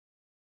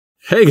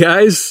Hey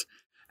guys,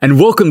 and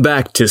welcome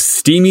back to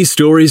Steamy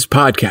Stories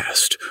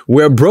Podcast,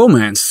 where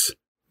bromance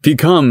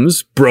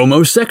becomes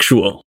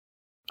bromosexual.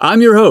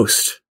 I'm your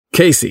host,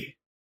 Casey,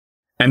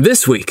 and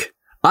this week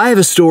I have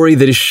a story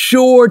that is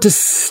sure to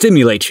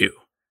stimulate you.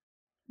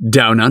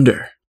 Down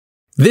Under.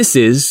 This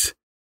is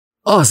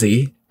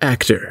Aussie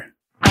Actor.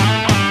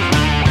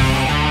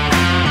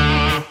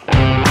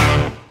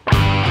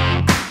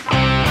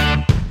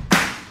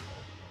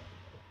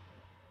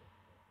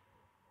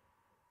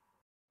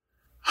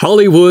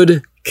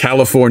 Hollywood,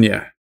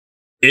 California.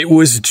 It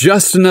was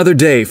just another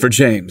day for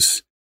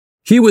James.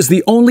 He was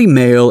the only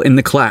male in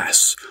the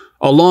class,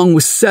 along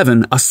with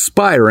 7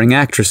 aspiring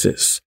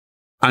actresses.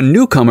 A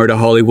newcomer to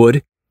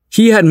Hollywood,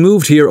 he had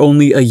moved here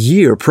only a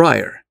year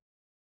prior.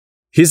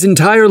 His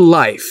entire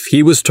life,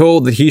 he was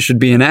told that he should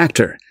be an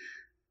actor,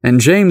 and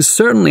James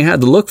certainly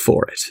had the look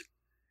for it.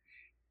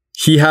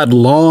 He had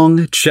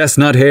long,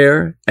 chestnut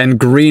hair and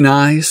green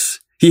eyes.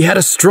 He had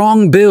a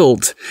strong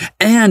build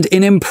and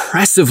an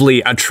impressively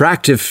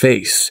attractive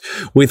face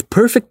with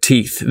perfect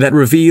teeth that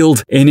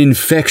revealed an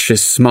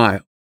infectious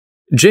smile.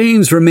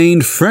 James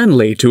remained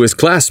friendly to his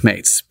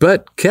classmates,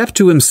 but kept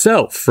to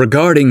himself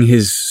regarding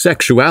his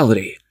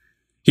sexuality.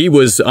 He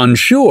was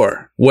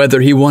unsure whether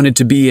he wanted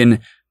to be an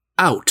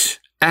out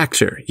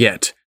actor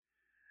yet.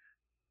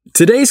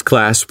 Today's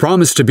class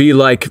promised to be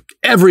like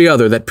every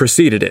other that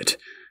preceded it,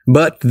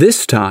 but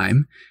this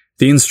time,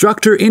 the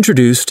instructor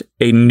introduced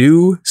a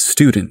new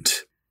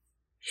student.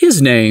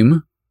 His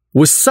name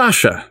was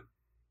Sasha,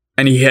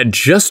 and he had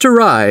just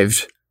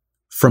arrived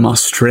from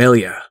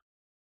Australia.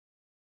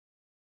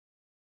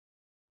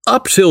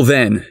 Up till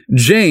then,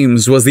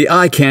 James was the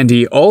eye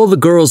candy all the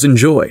girls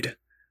enjoyed.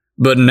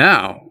 But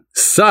now,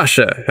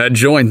 Sasha had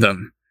joined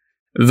them.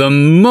 The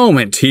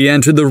moment he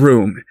entered the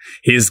room,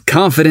 his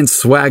confident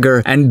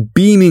swagger and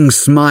beaming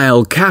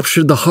smile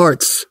captured the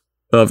hearts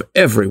of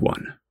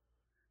everyone.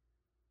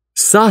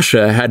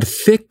 Sasha had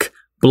thick,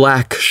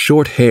 black,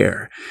 short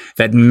hair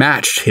that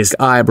matched his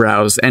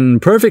eyebrows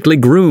and perfectly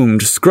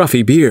groomed,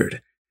 scruffy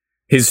beard.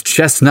 His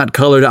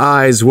chestnut-colored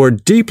eyes were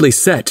deeply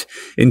set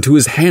into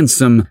his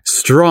handsome,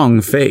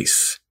 strong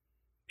face.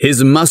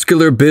 His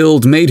muscular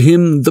build made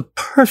him the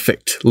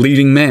perfect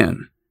leading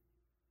man.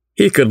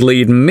 He could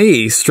lead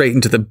me straight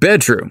into the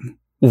bedroom,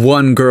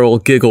 one girl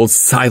giggled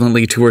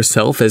silently to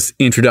herself as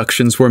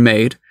introductions were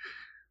made.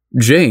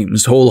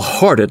 James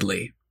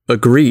wholeheartedly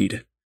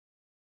agreed.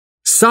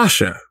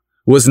 Sasha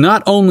was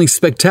not only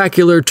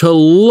spectacular to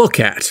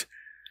look at,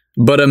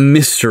 but a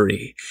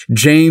mystery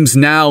James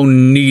now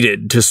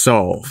needed to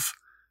solve.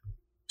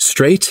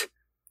 Straight?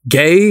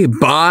 Gay?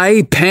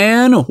 Bi?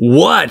 Pan?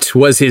 What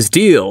was his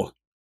deal?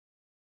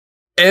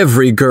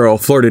 Every girl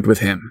flirted with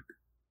him.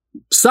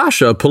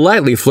 Sasha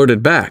politely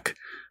flirted back,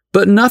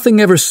 but nothing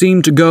ever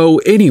seemed to go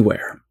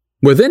anywhere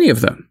with any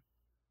of them.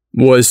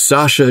 Was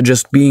Sasha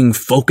just being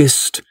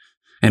focused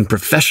and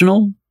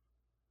professional?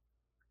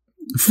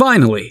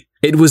 Finally,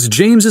 it was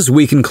James's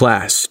week in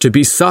class to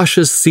be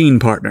Sasha's scene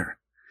partner.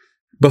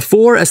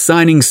 Before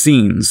assigning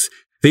scenes,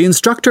 the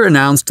instructor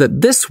announced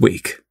that this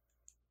week,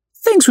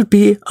 things would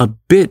be a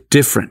bit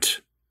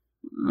different.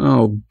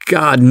 Oh,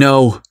 God,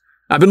 no.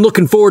 I've been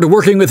looking forward to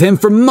working with him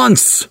for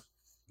months.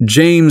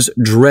 James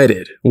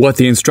dreaded what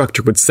the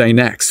instructor would say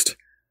next.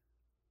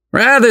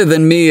 Rather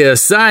than me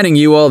assigning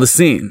you all the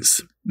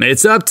scenes,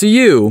 it's up to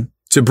you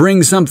to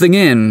bring something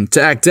in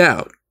to act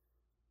out.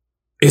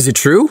 Is it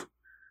true?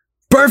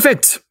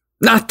 Perfect!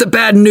 Not the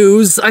bad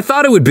news I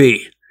thought it would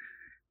be.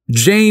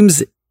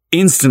 James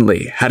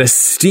instantly had a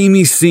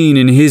steamy scene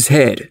in his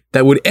head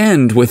that would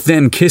end with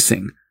them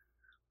kissing.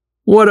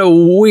 What a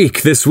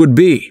week this would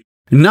be.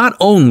 Not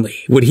only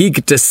would he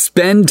get to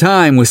spend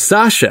time with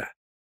Sasha,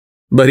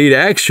 but he'd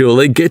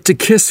actually get to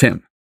kiss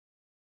him.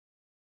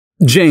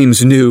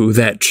 James knew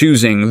that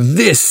choosing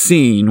this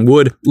scene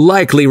would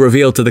likely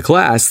reveal to the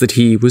class that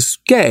he was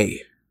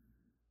gay.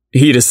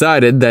 He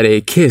decided that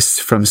a kiss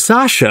from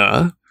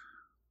Sasha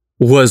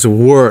was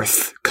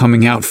worth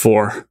coming out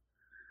for.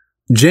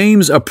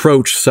 James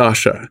approached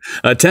Sasha,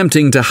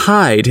 attempting to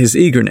hide his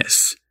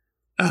eagerness.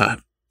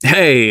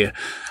 Hey,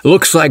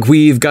 looks like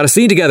we've got a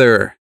scene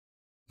together.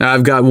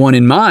 I've got one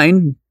in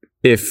mind,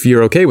 if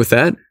you're okay with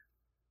that.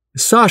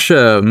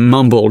 Sasha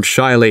mumbled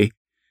shyly.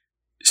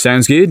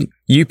 Sounds good,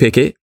 you pick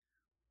it.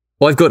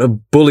 Well, I've got a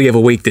bully of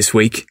a week this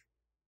week.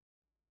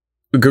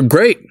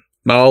 Great,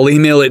 I'll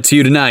email it to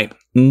you tonight.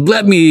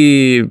 Let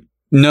me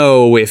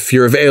know if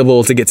you're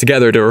available to get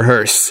together to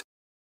rehearse.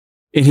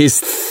 In his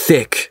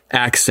thick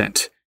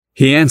accent,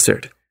 he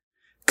answered,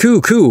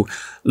 Cool,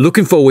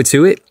 looking forward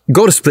to it.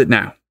 Got to split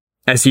now,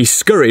 as he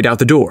scurried out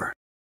the door.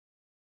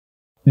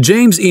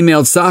 James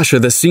emailed Sasha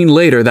the scene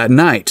later that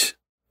night,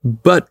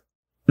 but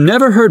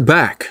never heard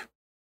back.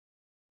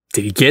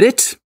 Did he get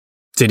it?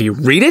 Did he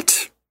read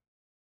it?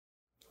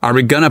 Are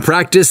we gonna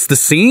practice the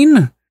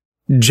scene?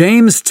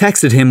 James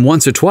texted him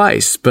once or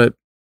twice, but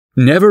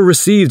never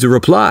received a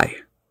reply.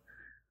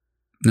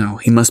 No,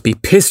 he must be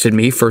pissed at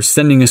me for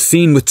sending a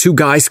scene with 2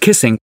 guys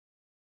kissing.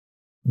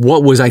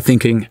 What was I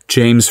thinking?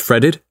 James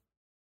fretted.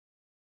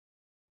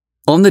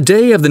 On the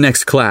day of the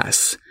next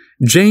class,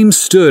 James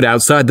stood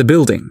outside the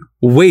building,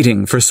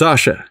 waiting for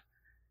Sasha.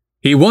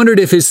 He wondered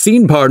if his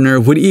scene partner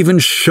would even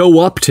show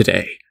up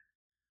today.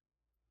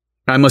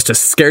 I must have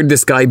scared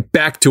this guy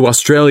back to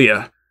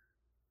Australia.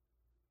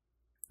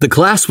 The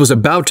class was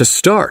about to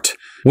start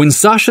when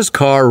Sasha's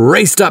car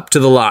raced up to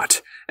the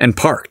lot and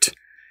parked.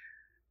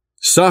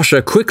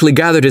 Sasha quickly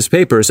gathered his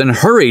papers and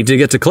hurried to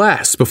get to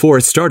class before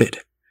it started.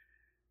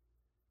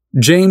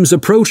 James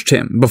approached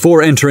him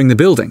before entering the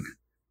building.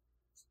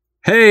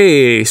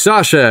 "Hey,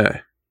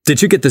 Sasha,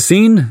 did you get the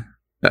scene?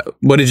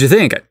 What did you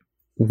think?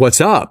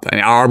 What's up?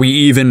 Are we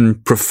even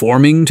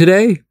performing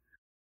today?"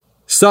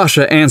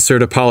 Sasha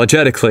answered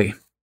apologetically.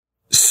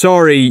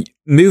 "Sorry,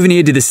 moving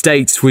here to the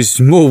States was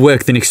more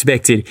work than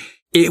expected.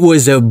 It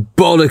was a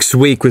bollocks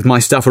week with my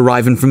stuff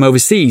arriving from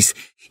overseas.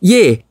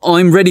 Yeah,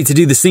 I'm ready to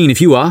do the scene if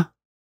you are."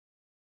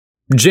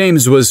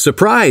 James was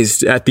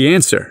surprised at the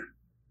answer.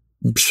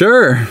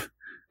 "Sure,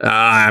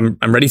 I'm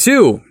ready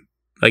too,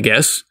 I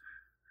guess."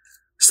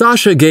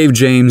 Sasha gave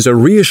James a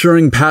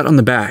reassuring pat on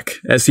the back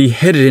as he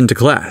headed into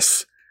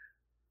class.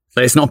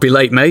 "Let's not be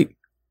late, mate."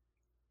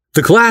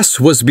 The class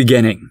was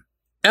beginning.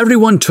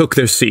 Everyone took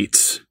their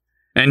seats,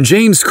 and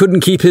James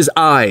couldn't keep his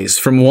eyes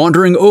from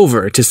wandering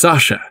over to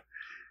Sasha.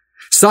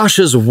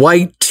 Sasha's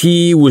white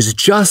tee was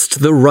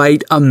just the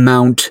right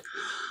amount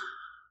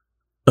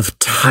of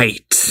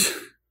tight.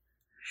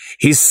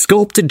 His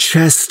sculpted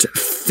chest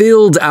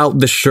filled out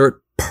the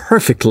shirt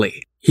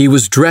perfectly. He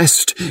was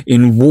dressed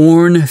in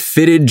worn,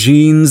 fitted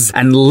jeans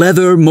and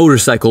leather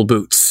motorcycle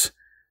boots.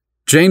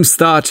 James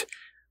thought,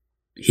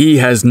 he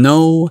has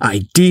no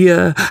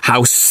idea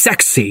how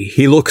sexy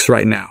he looks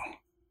right now.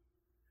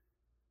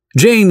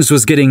 James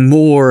was getting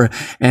more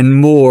and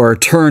more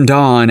turned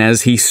on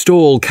as he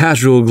stole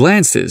casual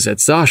glances at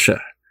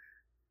Sasha.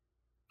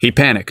 He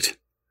panicked.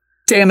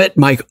 "Damn it,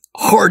 my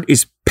heart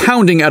is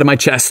pounding out of my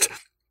chest.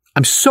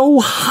 I'm so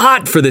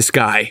hot for this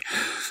guy.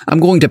 I'm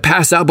going to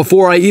pass out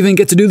before I even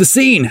get to do the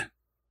scene."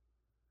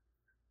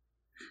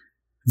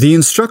 The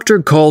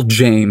instructor called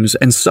James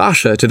and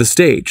Sasha to the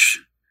stage.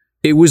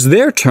 It was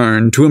their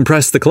turn to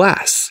impress the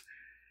class.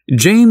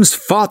 James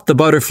fought the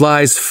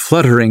butterflies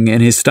fluttering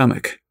in his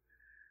stomach.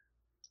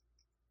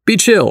 "Be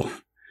chill.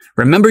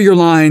 Remember your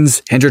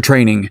lines and your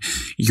training.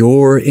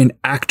 You're an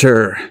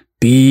actor.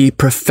 Be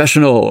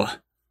professional.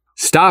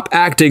 Stop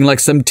acting like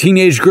some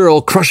teenage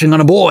girl crushing on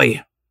a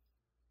boy."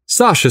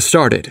 Sasha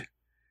started.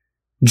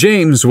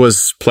 James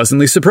was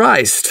pleasantly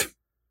surprised.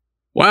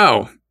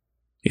 Wow,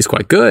 he's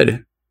quite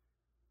good.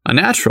 A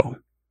natural.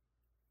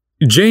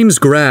 James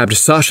grabbed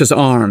Sasha's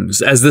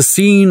arms as the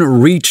scene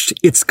reached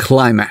its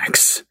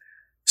climax.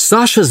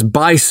 Sasha's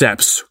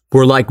biceps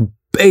were like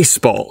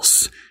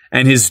baseballs,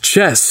 and his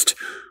chest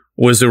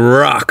was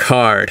rock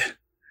hard.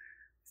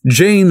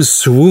 James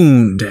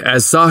swooned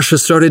as Sasha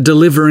started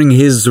delivering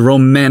his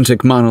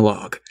romantic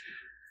monologue.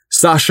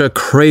 Sasha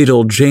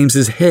cradled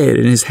James's head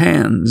in his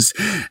hands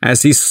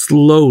as he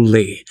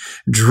slowly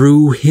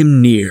drew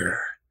him near.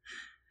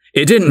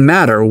 It didn't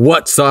matter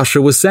what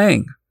Sasha was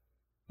saying,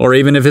 or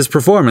even if his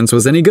performance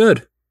was any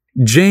good.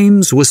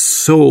 James was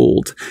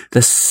sold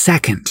the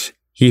second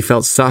he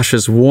felt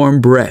Sasha's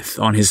warm breath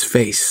on his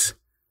face.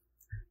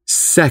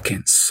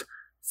 Seconds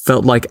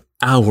felt like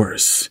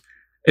hours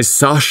as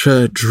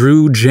Sasha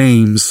drew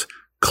James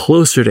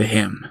closer to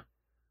him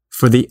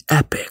for the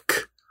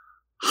epic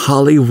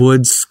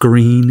Hollywood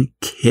screen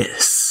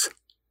kiss.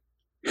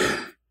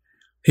 "The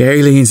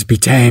aliens be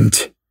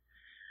tamed.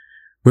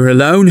 We're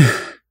alone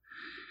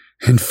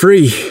and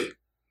free.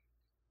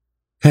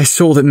 That's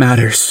all that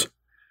matters.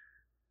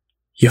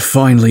 You're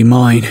finally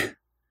mine,"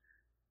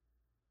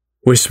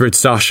 whispered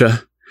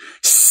Sasha,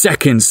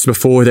 seconds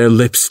before their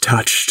lips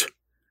touched.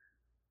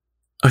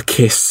 A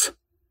kiss.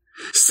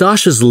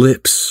 Sasha's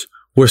lips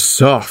were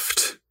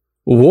soft,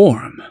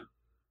 warm,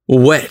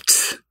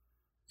 wet,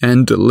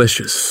 and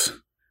delicious,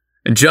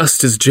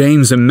 just as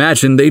James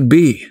imagined they'd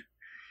be.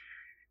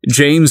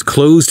 James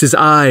closed his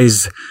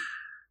eyes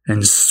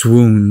and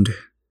swooned.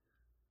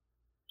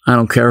 "I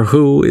don't care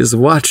who is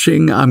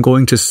watching, I'm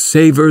going to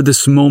savor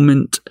this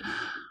moment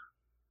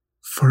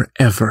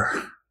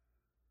forever."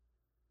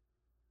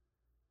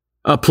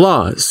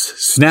 Applause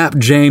snapped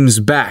James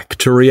back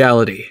to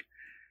reality.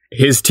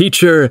 His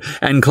teacher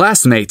and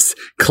classmates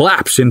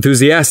clapped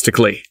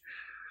enthusiastically.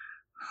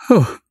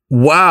 "Oh,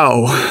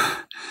 wow.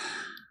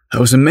 That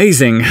was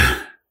amazing.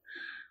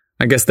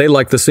 I guess they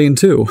liked the scene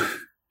too,"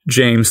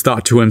 James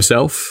thought to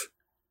himself.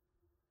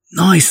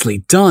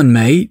 "Nicely done,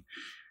 mate."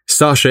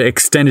 Sasha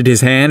extended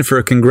his hand for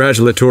a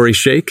congratulatory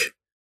shake.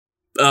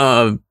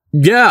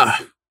 Yeah.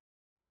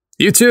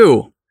 You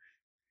too."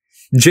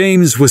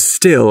 James was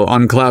still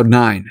on cloud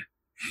nine.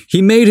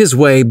 He made his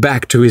way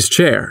back to his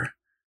chair.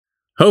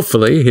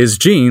 Hopefully, his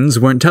jeans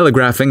weren't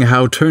telegraphing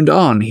how turned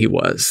on he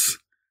was.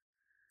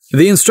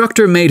 The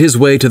instructor made his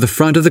way to the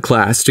front of the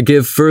class to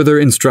give further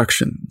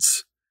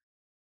instructions.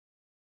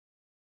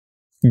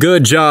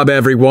 "Good job,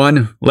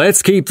 everyone.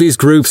 Let's keep these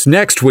groups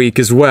next week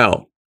as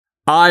well.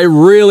 I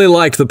really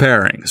liked the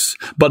pairings,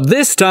 but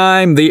this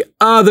time the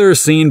other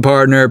scene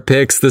partner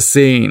picks the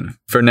scene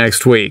for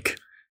next week.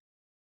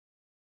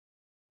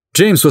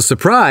 James was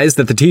surprised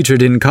that the teacher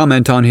didn't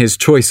comment on his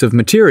choice of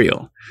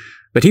material,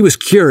 but he was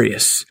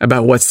curious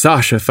about what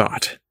Sasha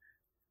thought.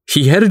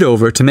 He headed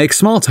over to make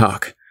small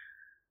talk.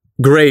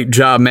 Great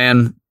job,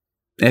 man.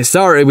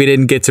 Sorry we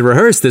didn't get to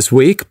rehearse this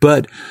week,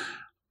 but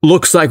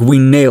looks like we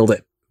nailed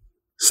it.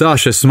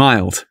 Sasha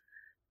smiled.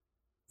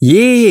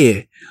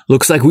 Yeah,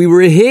 looks like we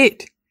were a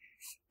hit.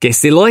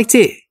 Guess they liked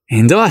it,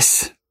 and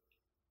us.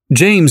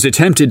 James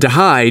attempted to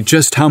hide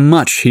just how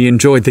much he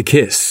enjoyed the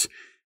kiss.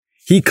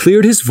 He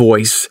cleared his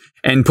voice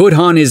and put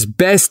on his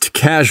best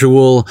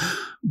casual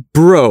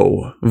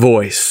bro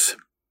voice.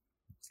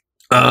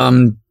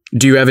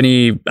 Do you have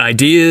any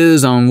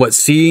ideas on what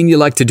scene you'd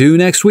like to do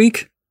next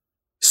week?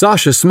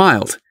 Sasha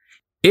smiled.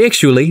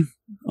 Actually,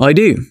 I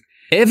do.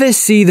 Ever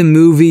see the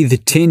movie The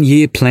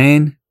 10-Year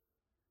Plan?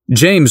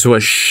 James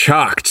was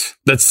shocked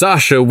that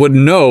Sasha would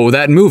know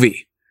that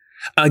movie.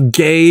 A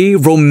gay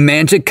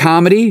romantic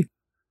comedy?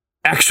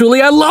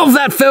 Actually, I love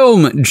that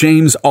film!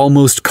 James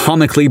almost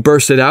comically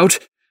bursted out.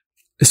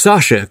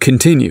 Sasha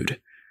continued.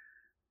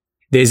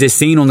 There's a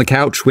scene on the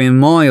couch where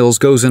Miles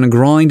goes on a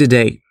grind a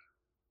date.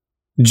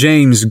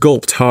 James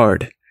gulped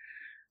hard.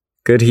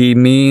 Could he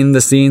mean the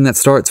scene that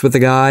starts with the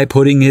guy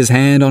putting his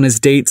hand on his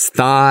date's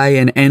thigh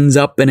and ends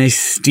up in a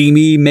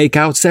steamy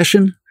makeout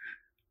session?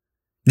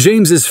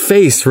 James's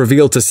face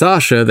revealed to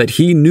Sasha that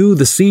he knew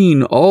the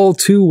scene all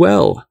too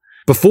well.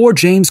 Before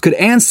James could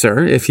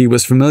answer if he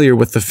was familiar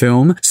with the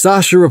film,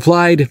 Sasha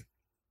replied,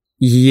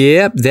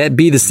 Yep, that'd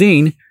be the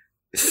scene.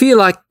 Feel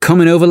like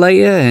coming over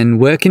later and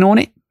working on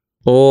it?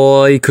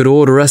 Or you could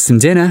order us some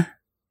dinner.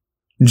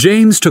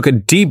 James took a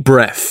deep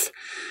breath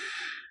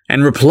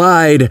and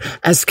replied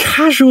as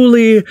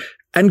casually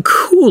and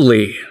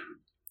coolly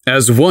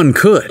as one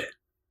could.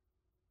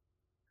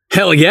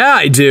 Hell yeah,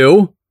 I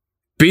do.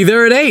 Be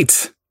there at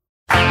 8.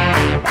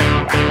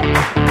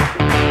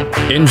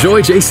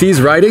 Enjoy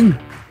JC's writing?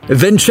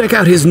 Then check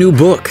out his new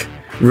book,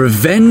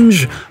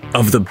 Revenge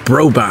of the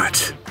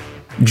Brobot.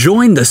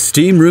 Join the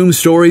Steam Room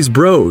Stories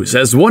bros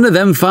as one of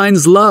them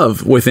finds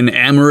love with an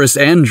amorous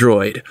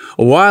android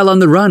while on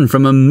the run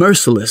from a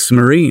merciless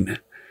marine.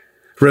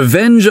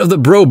 Revenge of the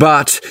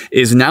Brobot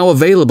is now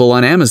available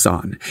on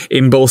Amazon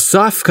in both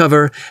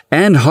softcover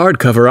and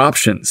hardcover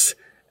options,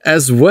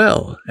 as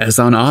well as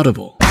on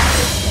Audible.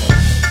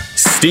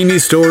 Steamy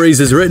Stories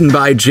is written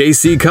by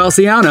JC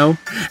Calciano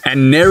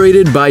and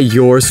narrated by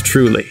yours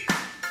truly,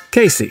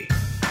 Casey.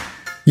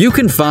 You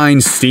can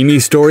find Steamy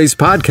Stories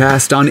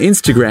Podcast on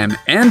Instagram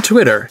and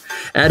Twitter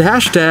at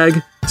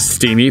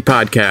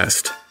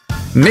 #SteamyPodcast.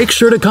 Make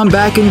sure to come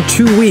back in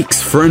 2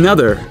 weeks for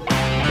another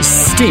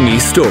Steamy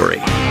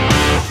Story.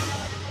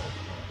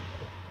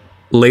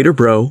 Later,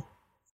 bro.